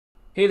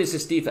Hey, this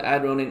is Steve for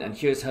AdRonin, and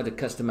here's how to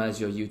customize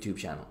your YouTube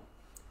channel.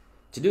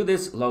 To do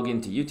this, log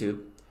into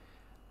YouTube,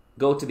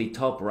 go to the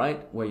top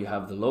right where you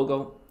have the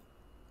logo,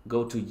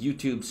 go to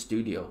YouTube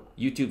Studio.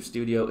 YouTube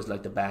Studio is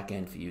like the back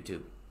end for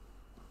YouTube.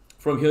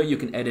 From here, you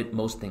can edit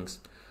most things.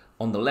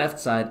 On the left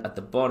side at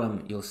the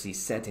bottom, you'll see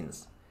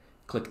settings.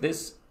 Click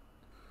this,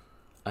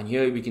 and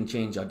here we can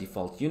change our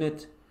default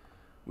unit.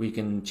 We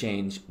can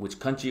change which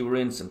country we're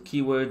in, some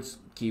keywords.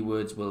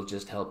 Keywords will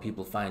just help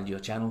people find your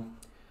channel.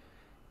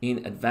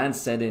 In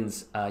advanced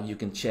settings, you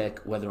can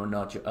check whether or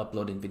not you're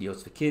uploading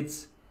videos for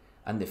kids,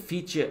 and the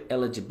feature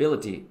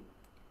eligibility.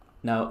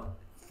 Now,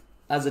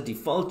 as a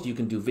default, you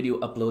can do video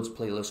uploads,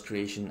 playlist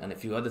creation, and a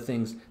few other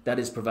things. That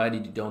is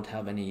provided you don't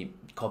have any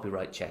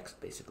copyright checks,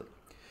 basically.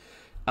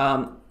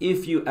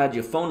 If you add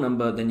your phone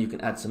number, then you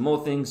can add some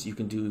more things. You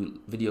can do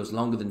videos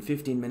longer than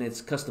 15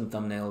 minutes, custom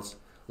thumbnails,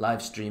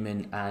 live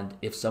streaming, and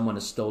if someone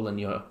has stolen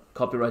your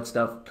copyright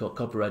stuff,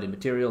 copyrighted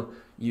material,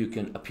 you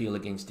can appeal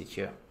against it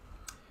here.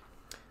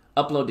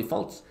 Upload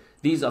defaults.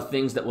 These are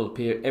things that will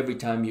appear every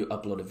time you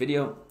upload a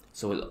video,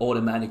 so it'll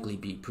automatically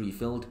be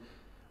pre-filled.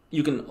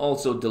 You can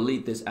also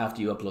delete this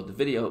after you upload the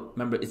video.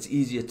 Remember, it's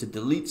easier to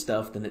delete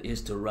stuff than it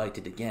is to write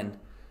it again.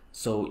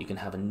 So you can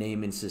have a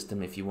naming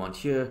system if you want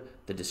here,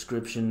 the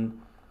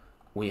description.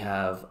 We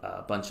have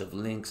a bunch of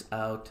links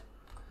out.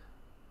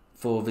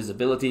 For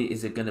visibility,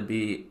 is it going to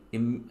be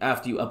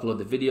after you upload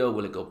the video?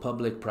 Will it go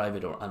public,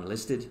 private, or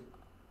unlisted?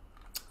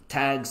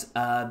 Tags,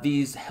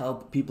 these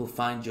help people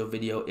find your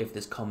video if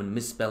there's common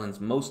misspellings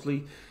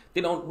mostly.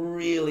 They don't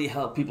really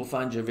help people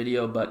find your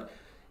video, but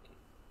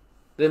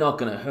they're not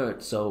going to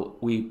hurt. So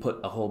we put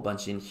a whole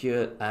bunch in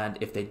here, and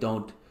if they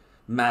don't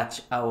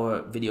match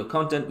our video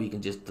content, we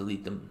can just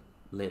delete them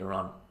later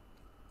on.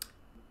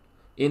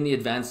 In the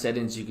advanced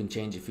settings, you can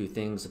change a few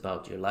things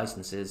about your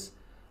licenses,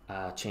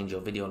 change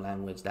your video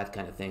language, that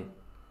kind of thing.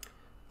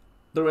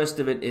 The rest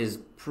of it is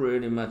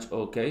pretty much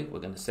okay. We're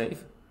going to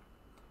save.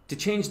 To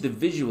change the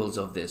visuals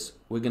of this,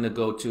 we're going to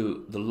go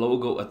to the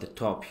logo at the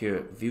top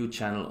here, View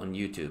Channel on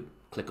YouTube.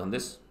 Click on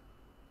this.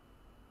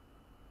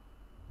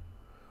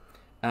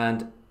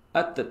 And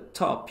at the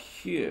top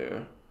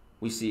here,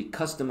 we see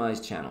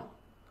Customize Channel.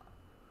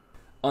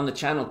 On the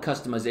channel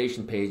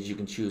customization page, you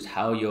can choose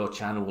how your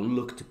channel will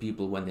look to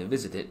people when they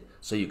visit it.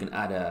 So you can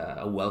add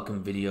a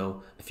welcome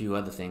video, a few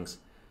other things.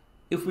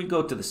 If we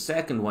go to the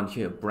second one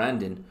here,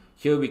 branding,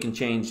 here we can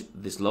change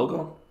this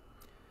logo.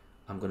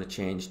 I'm going to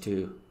change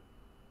to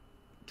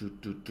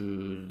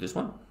this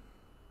one.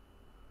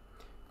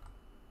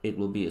 It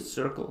will be a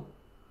circle.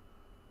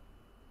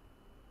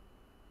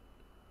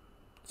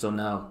 So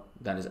now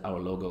that is our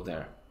logo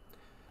there.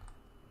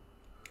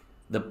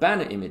 The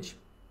banner image,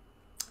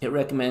 it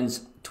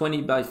recommends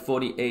 20 by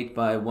 48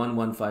 by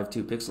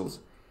 1152 pixels.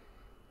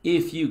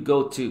 If you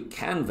go to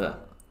Canva,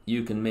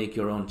 you can make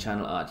your own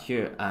channel art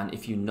here, and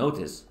if you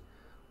notice,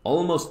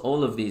 almost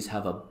all of these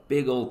have a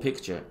big old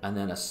picture and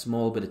then a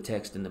small bit of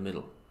text in the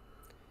middle.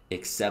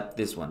 Except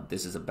this one.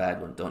 This is a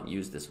bad one. Don't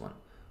use this one.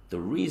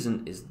 The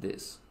reason is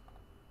this.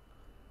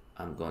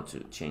 I'm going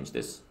to change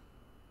this.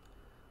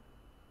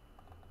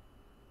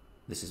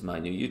 This is my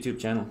new YouTube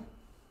channel.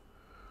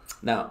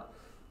 Now,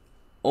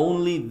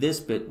 only this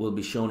bit will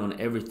be shown on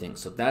everything.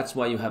 So that's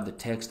why you have the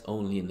text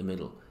only in the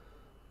middle.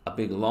 A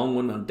big long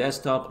one on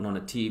desktop, and on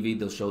a TV,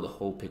 they'll show the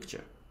whole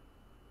picture.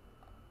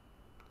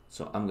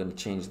 So I'm going to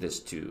change this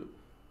to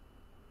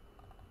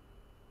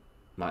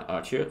my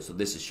art here. So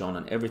this is shown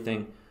on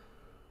everything.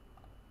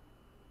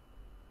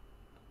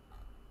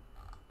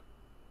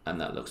 And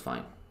that looks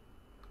fine.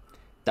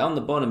 Down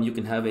the bottom, you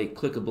can have a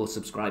clickable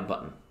subscribe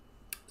button.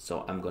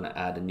 So I'm going to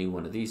add a new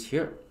one of these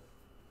here.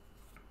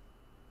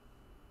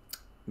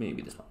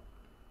 Maybe this one.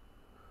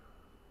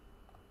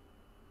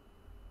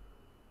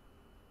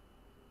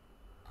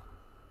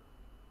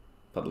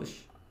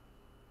 Publish.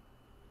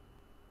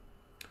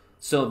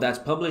 So that's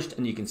published,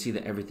 and you can see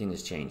that everything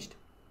has changed.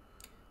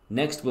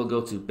 Next, we'll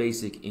go to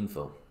basic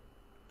info.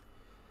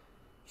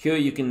 Here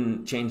you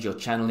can change your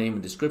channel name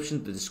and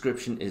description. The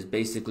description is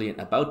basically an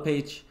about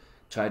page.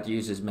 Try to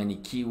use as many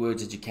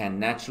keywords as you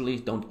can naturally.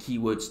 Don't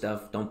keyword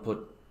stuff. Don't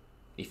put,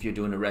 if you're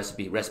doing a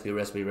recipe,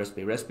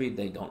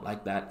 they don't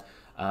like that.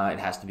 It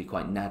has to be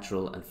quite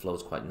natural and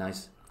flows quite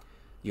nice.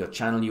 Your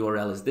channel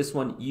URL is this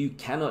one. You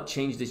cannot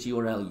change this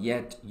URL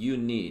yet. You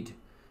need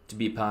to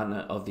be a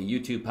partner of the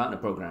YouTube Partner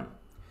Program.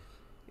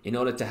 In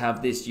order to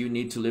have this, you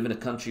need to live in a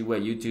country where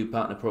YouTube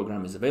Partner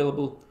Program is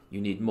available. You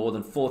need more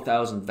than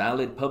 4,000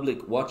 valid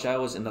public watch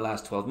hours in the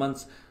last 12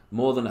 months,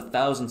 more than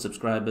 1,000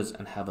 subscribers,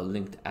 and have a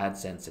linked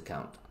AdSense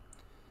account.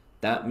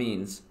 That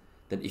means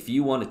that if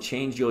you want to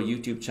change your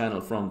YouTube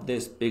channel from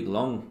this big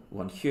long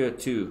one here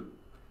to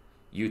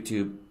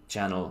YouTube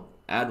channel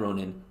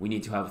AdRonin, we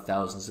need to have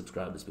 1,000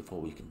 subscribers before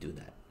we can do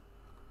that.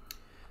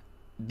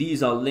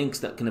 These are links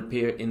that can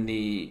appear in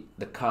the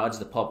cards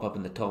that pop up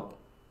in the top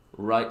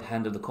right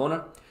hand of the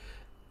corner.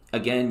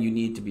 Again, you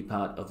need to be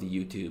part of the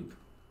YouTube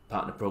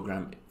Partner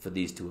Program for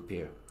these to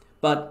appear.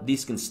 But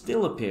these can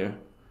still appear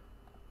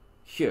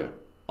here.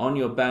 On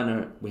your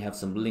banner, we have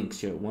some links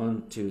here.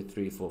 1, 2,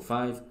 3, 4,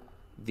 5.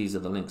 these are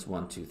the links,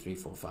 1, 2, 3,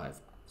 4, 5.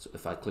 So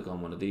if I click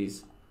on one of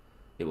these,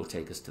 it will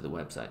take us to the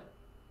website.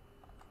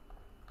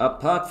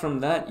 Apart from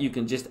that, you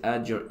can just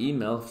add your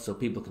email so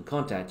people can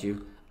contact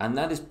you, and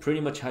that is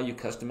pretty much how you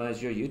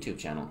customize your YouTube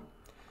channel.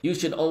 You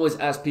should always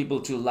ask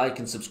people to like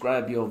and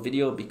subscribe your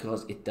video,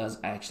 because it does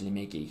actually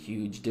make a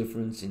huge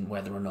difference in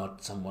whether or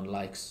not someone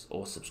likes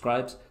or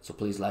subscribes. So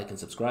please like and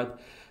subscribe.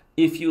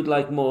 If you'd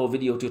like more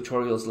video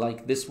tutorials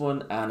like this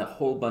one and a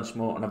whole bunch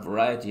more on a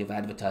variety of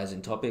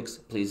advertising topics,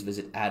 please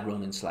visit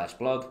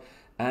adronin.com/blog,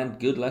 and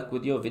good luck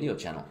with your video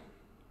channel.